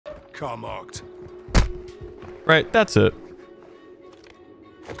car marked. Right, that's it.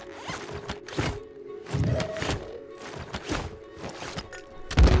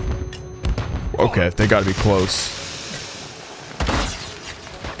 Okay, they gotta be close.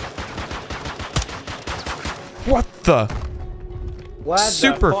 What the? What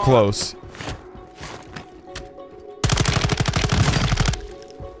Super the fuck? close.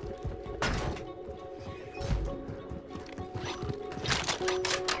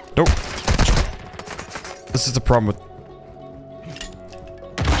 Nope. This is the problem with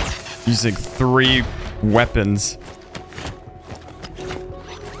using 3 weapons.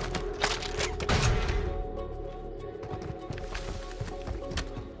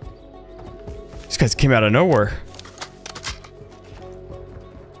 These guys came out of nowhere.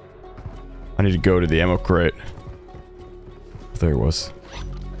 I need to go to the ammo crate. There it was.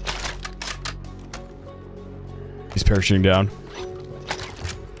 He's parachuting down.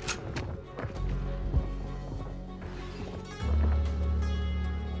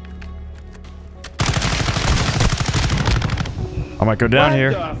 I might go down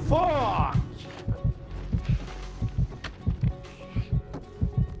here. What the fuck?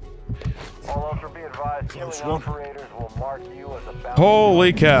 All Ultra be advised, killing operators will mark you as a bounty.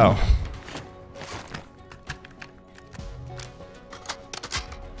 Holy cow.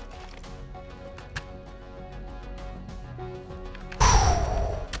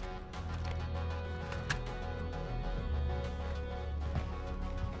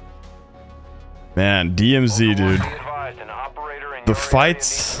 Man, DMZ, dude. The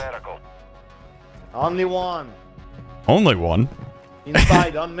fights. Only one. Only one?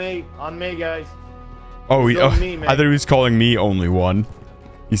 Inside, on me, guys. Oh, It's on me, man. I thought he was calling me only one.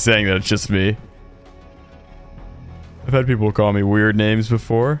 He's saying that it's just me. I've had people call me weird names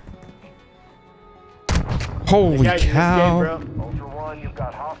before. Holy Guys, in this cow. game, bro. Ultra One, you've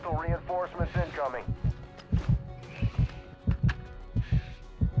got hostile reinforcements incoming.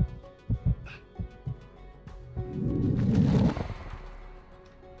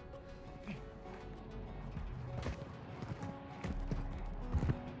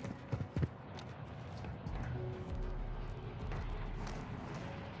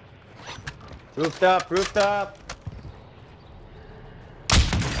 Rooftop, rooftop.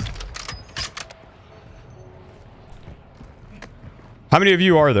 How many of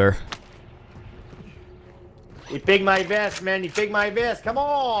you are there? He picked my vest, man. He picked my vest. Come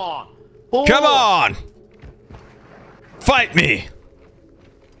on. Pull. Come on! Fight me!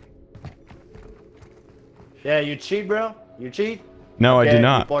 Yeah, you cheat, bro. You cheat. No, I do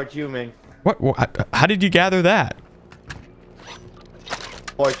not. Report you, man. What? How did you gather that?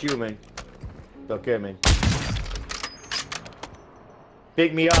 Report you, man. It's okay, man.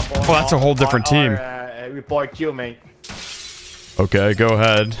 Pick me up. Oh, that's a whole different team. Report you, man. Okay, go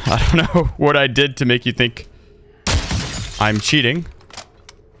ahead. I don't know what I did to make you think I'm cheating.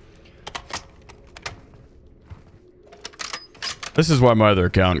 This is why my other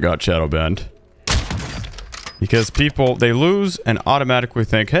account got shadow banned. Because people, they lose and automatically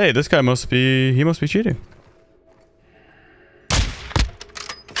think, hey, this guy he must be cheating.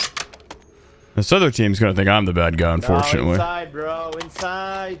 This other team's gonna think I'm the bad guy, unfortunately. No, inside, bro.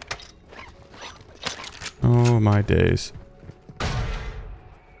 Inside. Oh, my days.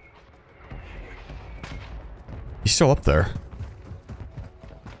 He's still up there.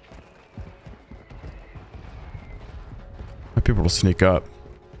 My people will sneak up.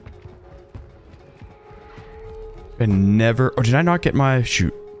 I never... Oh, did I not get my...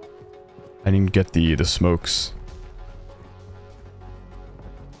 Shoot. I didn't get the smokes.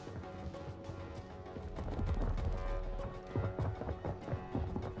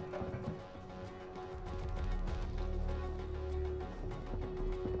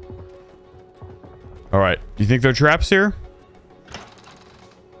 Alright. Do you think there are traps here?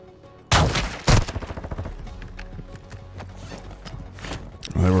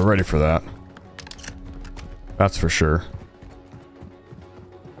 Well, we're ready for that. That's for sure.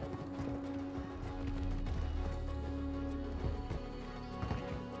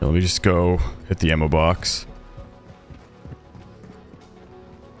 Let me just go hit the ammo box.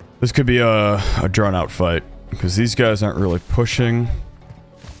 This could be a drawn-out fight, because these guys aren't really pushing.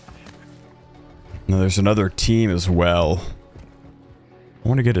 Now, there's another team as well. I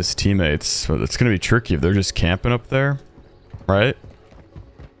want to get his teammates, but it's going to be tricky if they're just camping up there. Right?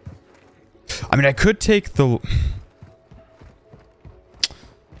 I mean, I could take the...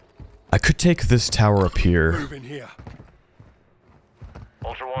 I could take this tower up here. Move in here.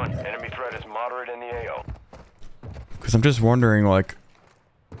 Ultra One, enemy threat is moderate in the AO. Because I'm just wondering, like...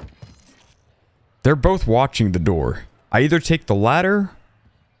 They're both watching the door. I either take the ladder...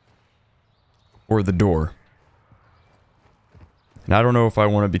 or the door. And I don't know if I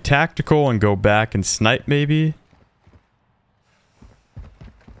want to be tactical and go back and snipe maybe.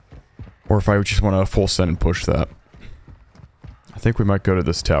 Or if I just want to full send and push that. I think we might go to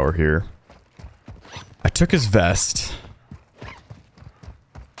this tower here. I took his vest.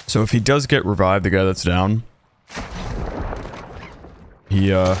 So if he does get revived, the guy that's down,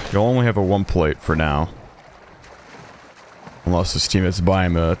 he'll only have a 1 plate for now. Unless his teammates buy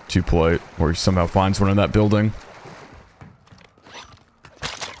him a 2 plate, or he somehow finds one in that building.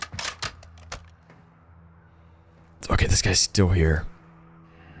 Okay, this guy's still here.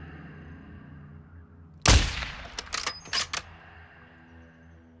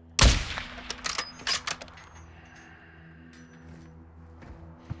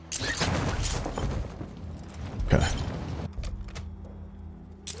 Okay.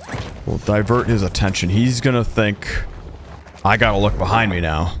 We'll divert his attention. He's gonna think, I gotta look behind me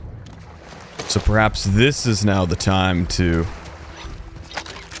now. So perhaps this is now the time to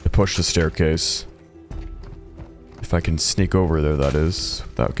push the staircase. If I can sneak over there, that is,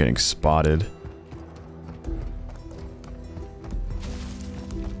 without getting spotted.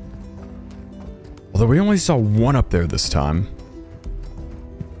 Although we only saw one up there this time.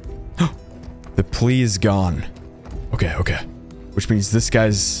 The plea is gone. Okay, okay. Which means this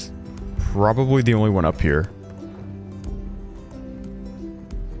guy's probably the only one up here.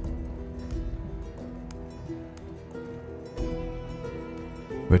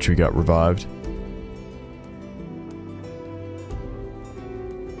 Bet you got revived.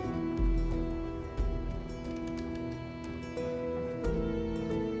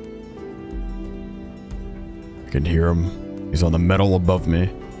 I can hear him. He's on the metal above me.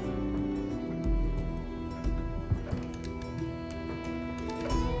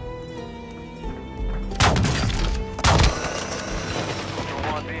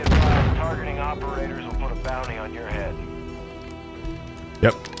 Targeting operators will put a bounty on your head.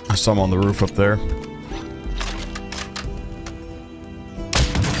 Yep, I saw him on the roof up there.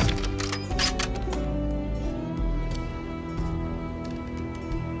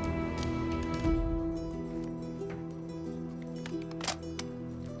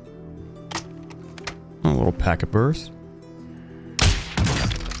 A little packet burst.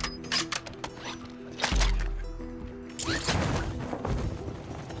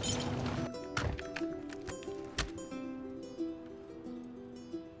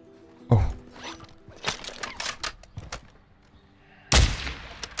 Oh.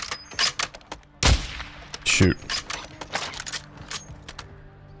 Shoot.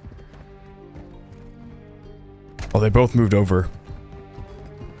 Oh, they both moved over.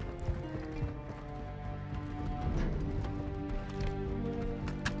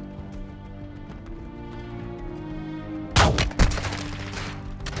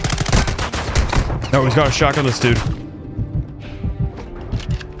 No, he's got a shotgun, this dude.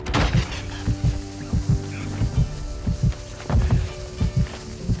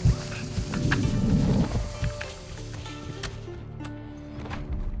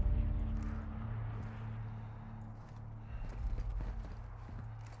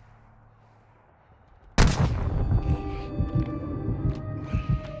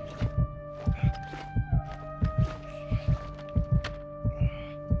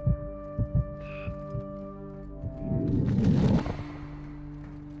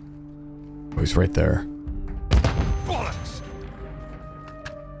 He's right there. Bollocks!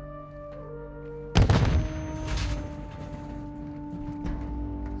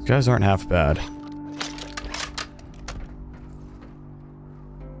 These guys aren't half bad.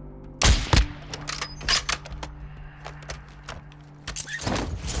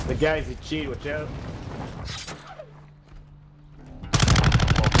 The guy's a cheat, watch out.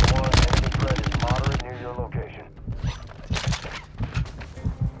 Ultra One, enemy threat is moderate near your location.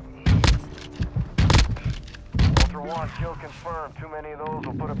 Ultra One, kill confirmed. Too many of those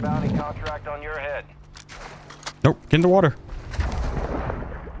will put a bounty contract on your head. Nope, get in the water.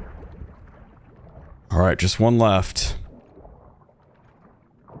 Alright, just one left.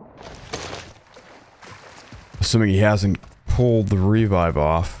 Assuming he hasn't pulled the revive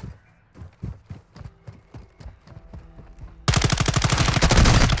off.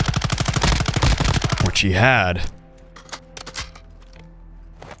 Which he had.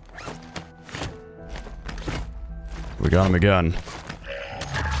 We got him again.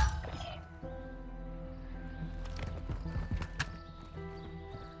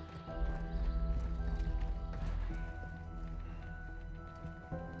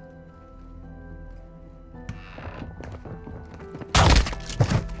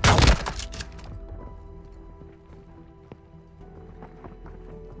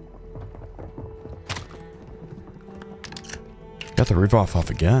 Got the rev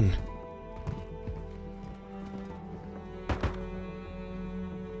off again.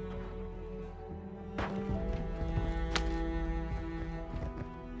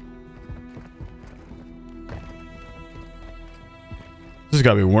 This has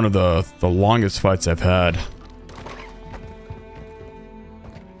got to be one of the longest fights I've had.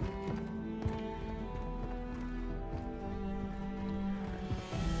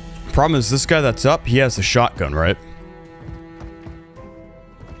 Problem is, this guy that's up, he has the shotgun, right?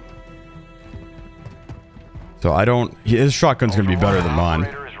 So I don't... His shotgun's gonna be better than mine.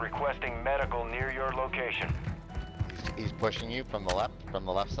 Operator is requesting medical near your location. He's pushing you from the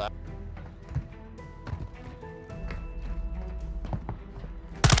left side.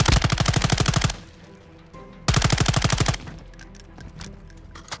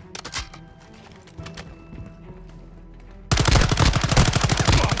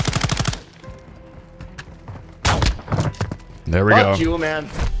 There we go. Fuck you, man.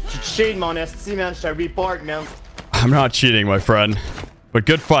 Cheat, man. SC, man. Should I report, man? I'm not cheating, my friend. But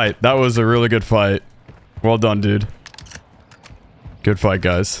good fight. That was a really good fight. Well done, dude. Good fight,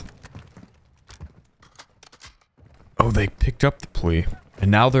 guys. Oh, they picked up the plea.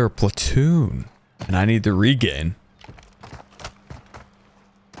 And now they're a platoon. And I need the regain.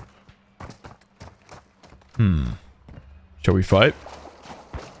 Shall we fight?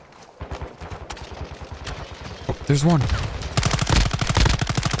 Oh, there's one.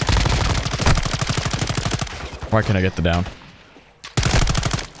 Why can't I get the down?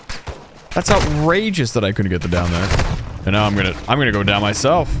 That's outrageous that I couldn't get the down there. And now I'm gonna go down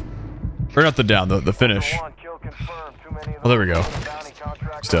myself. Or not the down, the finish. Oh, there we go.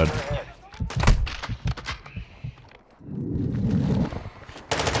 He's dead.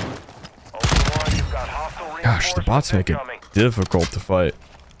 Gosh, the bots make it difficult to fight.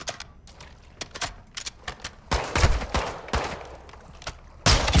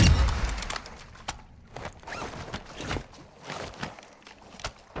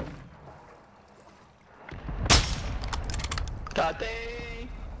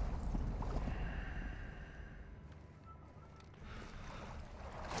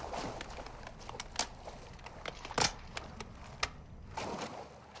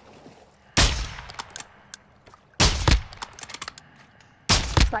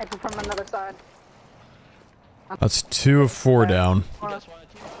 Sniper from another side. That's 2 of 4 down.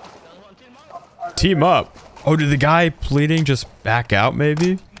 Team up. Oh, did the guy pleading just back out,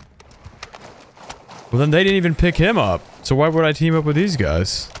 maybe? Well, then they didn't even pick him up. So why would I team up with these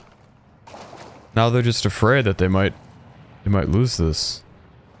guys? Now they're just afraid that they might lose this.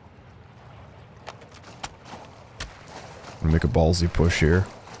 I'm gonna make a ballsy push here.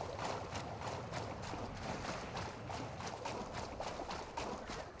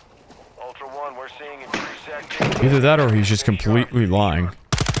 Either that or he's just completely lying.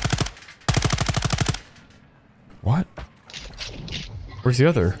 What? Where's the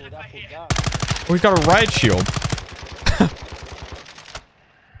other? Oh, he's got a riot shield.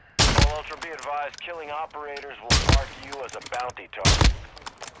 Ultra, be advised, killing operators will mark you as a bounty target.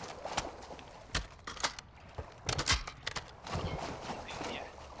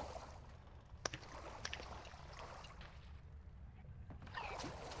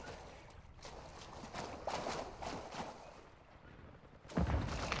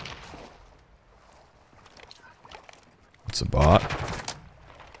 It's a bot.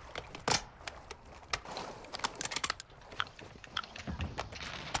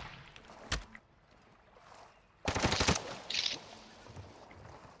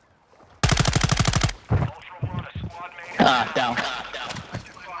 Down.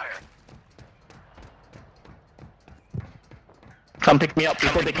 Come pick me up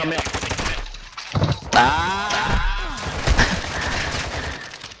before they come in.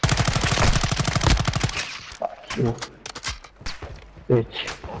 Fuck you. Bitch.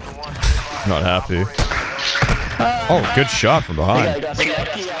 Not happy. Oh, good shot from behind. I got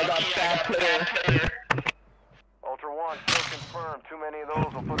lucky, I got bad player. Ultra One, kill confirmed. Too many of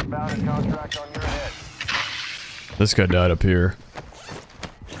those will put a bounty contract on your head. This guy died up here.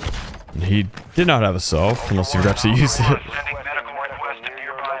 And he did not have a self, unless he forgot to use it. Oh,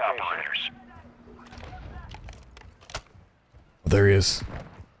 there he is.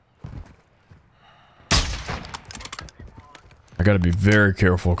 I gotta be very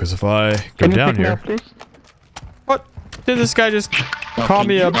careful, because if I go down here... What? Did this guy just call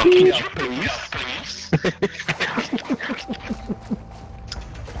me a beach?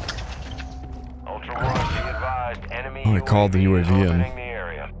 Oh, he called the UAV in.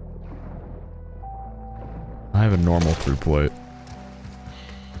 I have a normal through plate.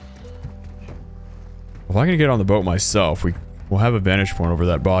 If I can get on the boat myself, we We'll have a vantage point over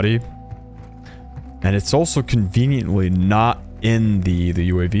that body. And it's also conveniently not in the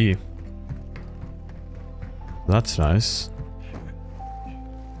UAV. That's nice.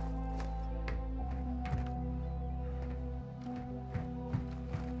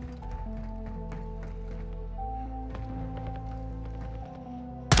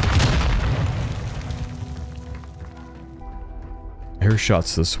 Air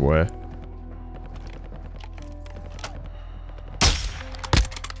shots this way.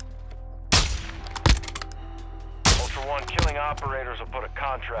 Ultra One, killing operators will put a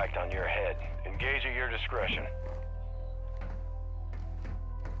contract on your head. Engage at your discretion.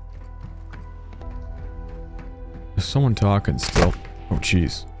 There's someone talking still. Oh, jeez.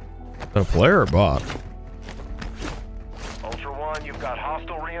 Is that a player or a bot? Ultra One, you've got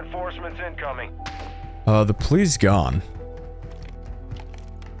hostile reinforcements incoming. The police gone.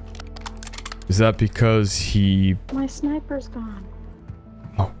 Is that because he... My sniper's gone.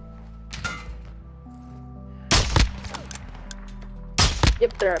 Oh.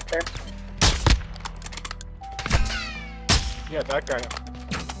 Yep, they're up there. Yeah, that guy.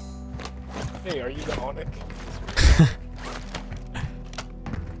 Hey, are you the Onyx?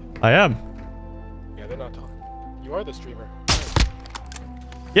 I am. Yeah, they're not talking. You are the streamer.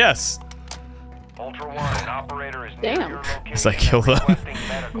 Yes. Ultra One, an operator is near Damn. your location. As I kill them. requesting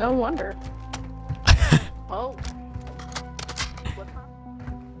medical. No wonder. Oh. What time?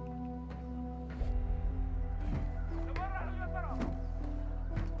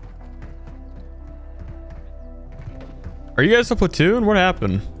 Are you guys a platoon? What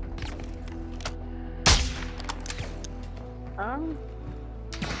happened?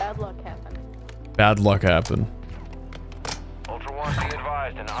 Bad luck happened. Bad luck happened. Ultra One, be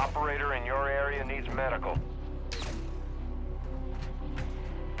advised, an operator in your area needs medical.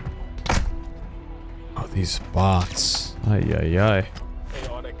 Oh, these bots. Ay, ay, ay. Hey,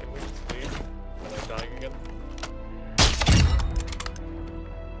 Onyx, can we just leave? Am I dying again?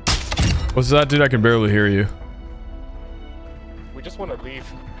 What's that, dude? I can barely hear you. We just want to leave.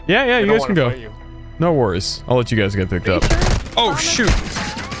 Yeah, yeah, We you don't guys can wanna go. fight you. No worries. I'll let you guys get picked up. Oh, shoot.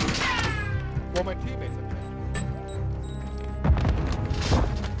 Well, my teammates are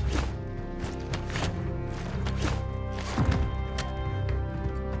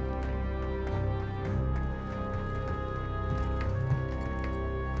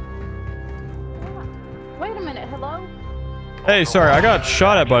Wait a minute, hello? Hey, sorry, I got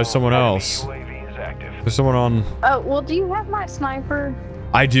shot at by someone else. UAV is active. There's someone on... Oh, well, do you have my sniper?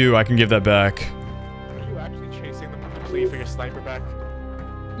 I do. I can give that back. Are you actually chasing them to plead for your sniper back?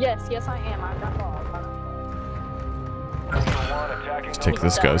 Yes, yes, I am. I've got balls. Ultra One, attacking Let's take those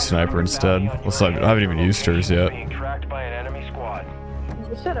this guy's sniper instead. Let's not, I haven't even used hers yet. being tracked by an enemy squad.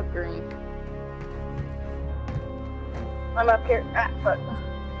 Shut up, Green. I'm up here. Ah, fuck.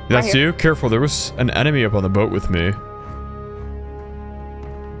 That's Right here. you? Careful, there was an enemy up on the boat with me.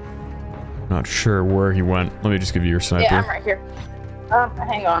 Not sure where he went. Let me just give you your sniper. Yeah, I'm right here.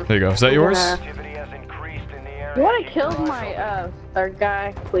 Hang on. There you go. Is that yours? Activity has increased in the area. You want to Keep kill your eyes my, open. third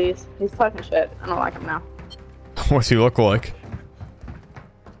guy, please? He's talking shit. I don't like him now. What's he look like?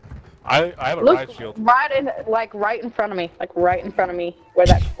 I have a Look, riot shield. right in front of me. Like, right in front of me, where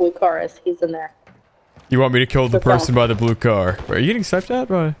that blue car is. He's in there. You want me to kill the Good phone. person by the blue car? Are you getting sniped at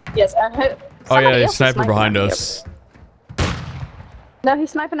by? Yes, and who? Oh somebody yeah, else is sniper sniping behind at me. us. No,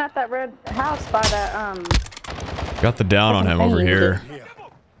 he's sniping at that red house by that, Got the down on him over here.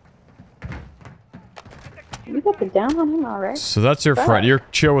 You got the down on him already? So that's your friend. You're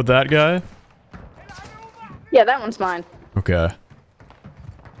chill with that guy? Yeah, that one's mine. Okay.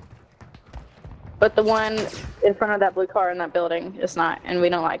 But the one in front of that blue car in that building is not, and we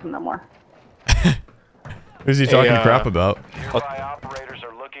don't like him no more. Who's he talking crap about? Nearby operators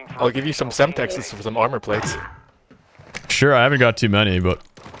are looking for I'll give you some Semtexes for some armor plates. Sure, I haven't got too many, but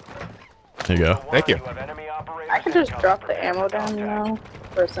there you go. Thank you. have enemy operators I can just incoming. drop the ammo down, you know,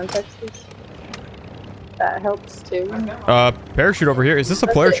 for Sentexes. That helps too. Parachute over here. Is this a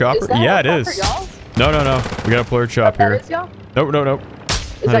That's player it. chopper? Is that Yeah, a it chopper, is. y'all? No, no, no. We got a player chop That here. is y'all? Nope, nope, nope.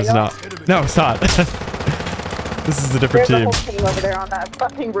 Is That is y'all? not. No, it's not. This is a different There's a team. whole team over there on that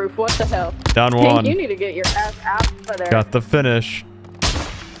fucking roof. What the hell? Down Hank, one. you need to get your ass out of there. Got the finish.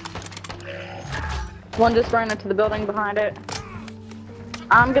 One just ran into the building behind it.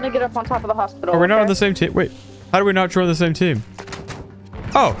 I'm gonna get up on top of the hospital. Are we not on okay? the same team? Wait, how do we not join the same team?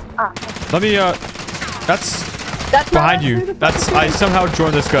 Oh, Ah, let me, that's that's behind not you. who the That's, fuck I is. somehow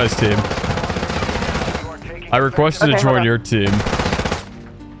joined this guy's team. I requested Okay, to hold join on. your team.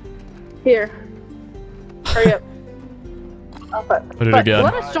 Here. Hurry up. Oh, fuck. Put it But again.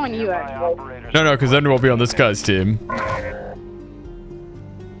 Let us join you, actually. No, no, because then we'll be on this guy's team.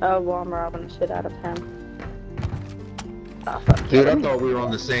 Oh, well, I'm robbing the shit out of him. Oh, fuck. Dude, I thought we were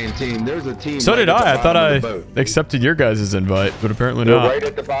on the same team. There's a team. So right did at the I. I thought bottom I of the boat. accepted your guys' invite, but apparently They're not. right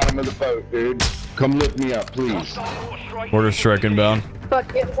at the bottom of the boat, dude. Come lift me up, please. Order strike inbound.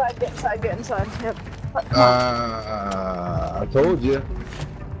 Fuck, get inside, get inside, get inside. Yep. I told you.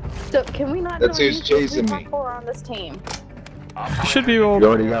 So, can we not That's do who's chasing me. Four on this team? Should be You all.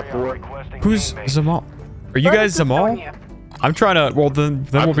 already got 4? Who's Zamal? Are you guys Zamal? I'm trying to. Well, then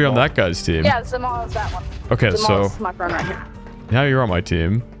we'll be on that guy's team. Yeah, Zamal is that one. Okay, Zamal so is my friend right here. now you're on my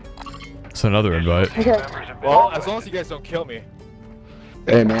team. It's another invite. Okay. Well, as long as you guys don't kill me.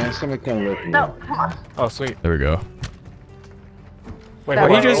 Hey, man, somebody come lift me No, up. come on. Oh, sweet. There we go. Wait, Well,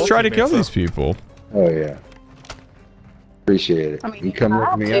 Why hold you on, just our try to old kill teammates, these people? Oh, yeah. Appreciate it. I mean, You come I lift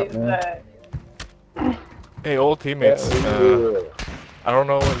have me to, up, man. but- Hey, old teammates. I don't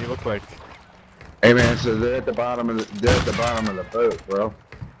know what you look like. Hey, man, so they're at the bottom of the boat, bro.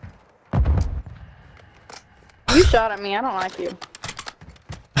 You shot at me. I don't like you.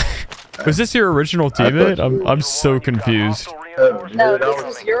 Was this your original teammate? I'm so confused. No,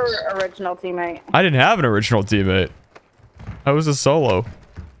 this is your original teammate. I didn't have an original teammate. I was a solo.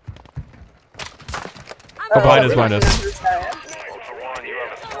 Oh, behind us, behind us.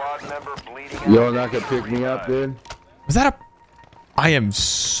 Y'all not gonna pick me up, dude? Was that a... I am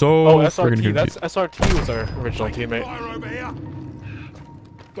so Oh, friggin' SRT. confused. That's SRT was our original teammate. Fire over here.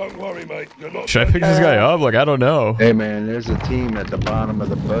 Don't worry, mate. You're not. Should I pick this guy up? Like, I don't know. Hey, man, there's a team at the bottom of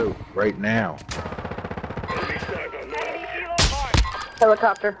the boat right now.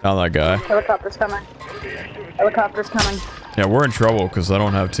 Helicopter. Down that guy. Helicopter's coming. Helicopter's coming. Yeah, we're in trouble because I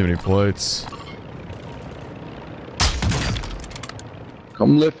don't have too many plates.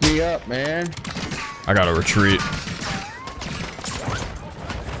 Come lift me up, man. I gotta retreat.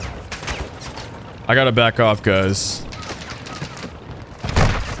 I gotta back off, guys.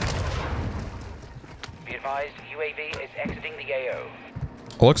 Be advised, UAV is exiting the AO.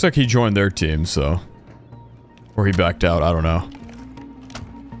 Well, looks like he joined their team, so... Or he backed out, I don't know.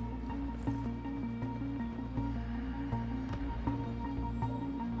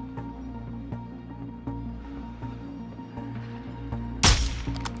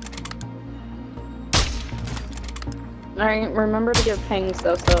 Alright, remember to give pings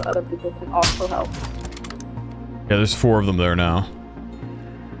though so other people can also help. Yeah, there's 4 of them there now.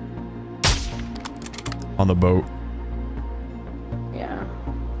 On the boat. Yeah.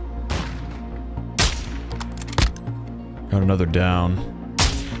 Got another down.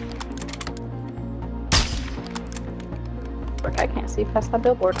 Look, I can't see past that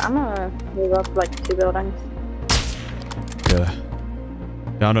billboard. I'm gonna move up like 2 buildings. Yeah.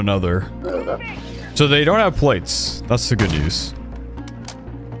 Down another. Move up. So they don't have plates. That's the good news.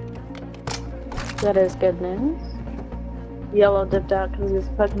 That is good news. Yellow dipped out because he's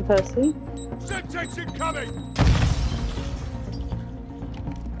a fucking pussy. Sentence incoming.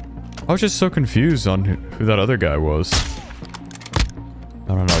 I was just so confused on who that other guy was.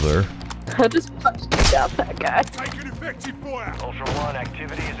 Not another. I just punched down that guy. Taking effective fire. Ultra One,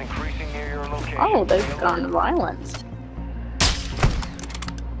 activity is increasing near your location. Oh, they've gone violent.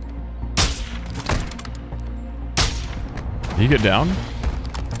 Did you get down?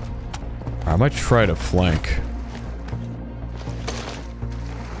 I might try to flank.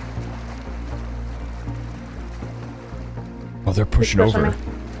 Oh, they're pushing over. me.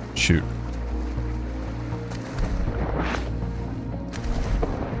 Shoot.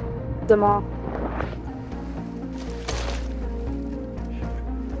 Them all.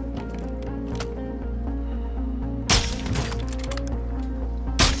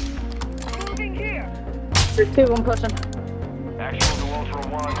 There's 2 of them pushing. Actual to Ultra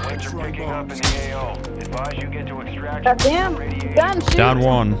One, winds are picking up in the AO. Advise you get to extraction. Goddamn! Radiation. Gun, shoot! Down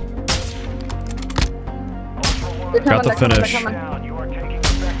 1. They're Got coming, the they're coming, finish. they're coming. Down, you are taking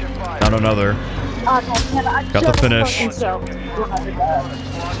effective fire. Down another. Oh, God, I Got the just finish. fucking so- Squad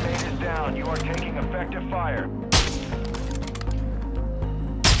mate is down. You are taking effective fire.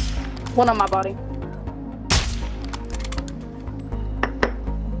 One on my body.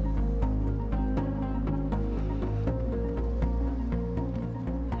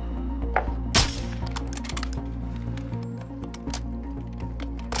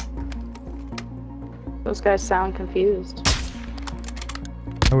 Those guys sound confused.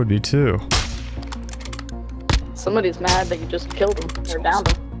 I would be too. Somebody's mad that you just killed them or downed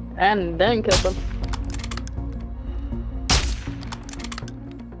them and then killed them.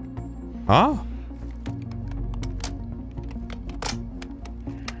 Huh?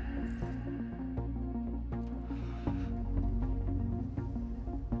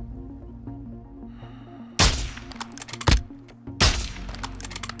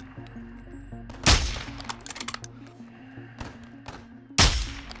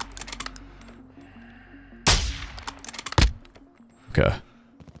 Okay.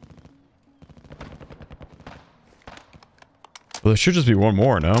 Well, there should just be one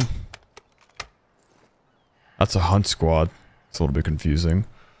more, no? That's a hunt squad. It's a little bit confusing.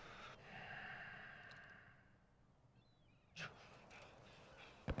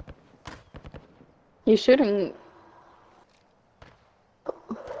 He's shooting.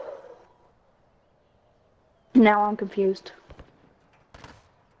 Now I'm confused.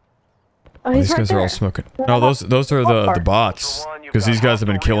 Oh, he's These right guys are all there. smoking. No, those are the bots. Because these guys have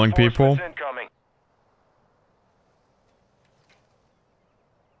been killing people. Incoming.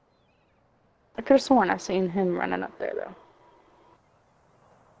 I could have sworn I seen him running up there though.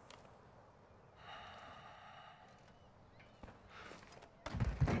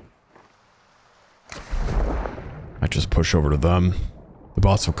 I just push over to them. The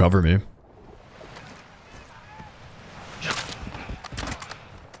bots will cover me.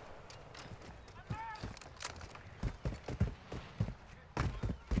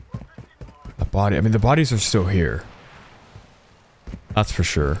 The body, I mean, the bodies are still here. That's for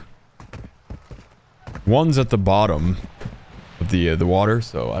sure. One's at the bottom of the water,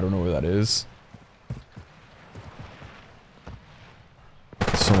 so I don't know where that is.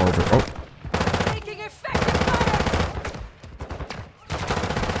 Somewhere over. Oh.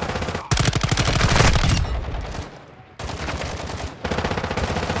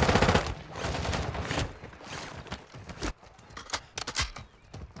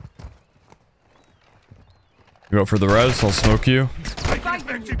 You go for the res, I'll smoke you.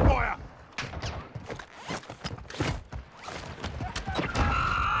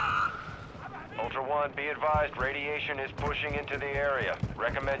 Ultra One, be advised, radiation is pushing into the area.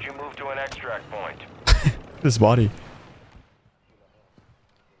 Recommend you move to an extract point. This body.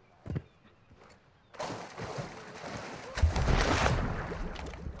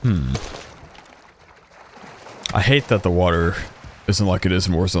 I hate that the water isn't like it is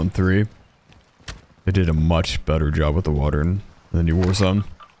in Warzone 3. They did a much better job with the water in the new Warzone.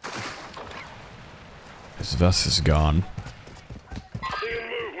 His vest is gone.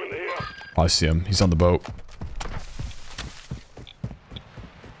 Oh, I see him. He's on the boat.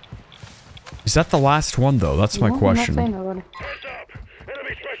 Is that the last one, though? That's my question. Enemy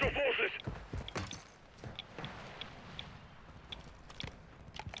special forces.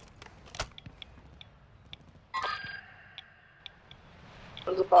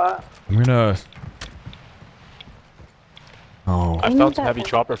 There's a bot. I'm gonna... Oh. I found some heavy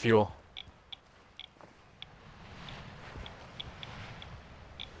chopper fuel.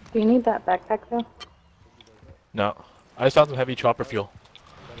 Do you need that backpack though? No. I just found some heavy chopper fuel.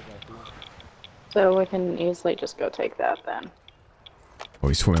 So we can easily just go take that then. Oh,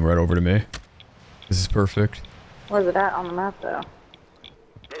 he's swimming right over to me. This is perfect. Where's it at on the map though?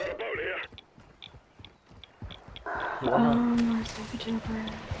 Where's the chopper?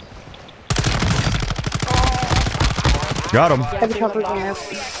 Got him. Heavy choppers on there.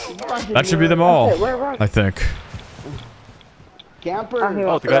 That should be them all, Okay, where I think. Camper.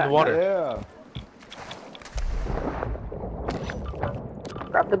 Oh, the guy in the water. Yeah.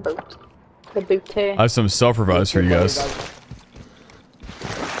 Grab the boat. The booty. I have some self-revives for you guys.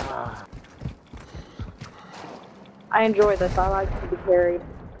 I enjoy this. I like to be carried.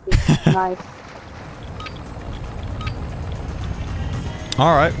 It's nice.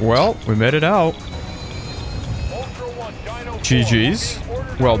 Alright, well, we made it out. GG's.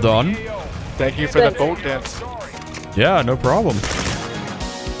 Well done. Thank you for the boat dance. Yeah, no problem.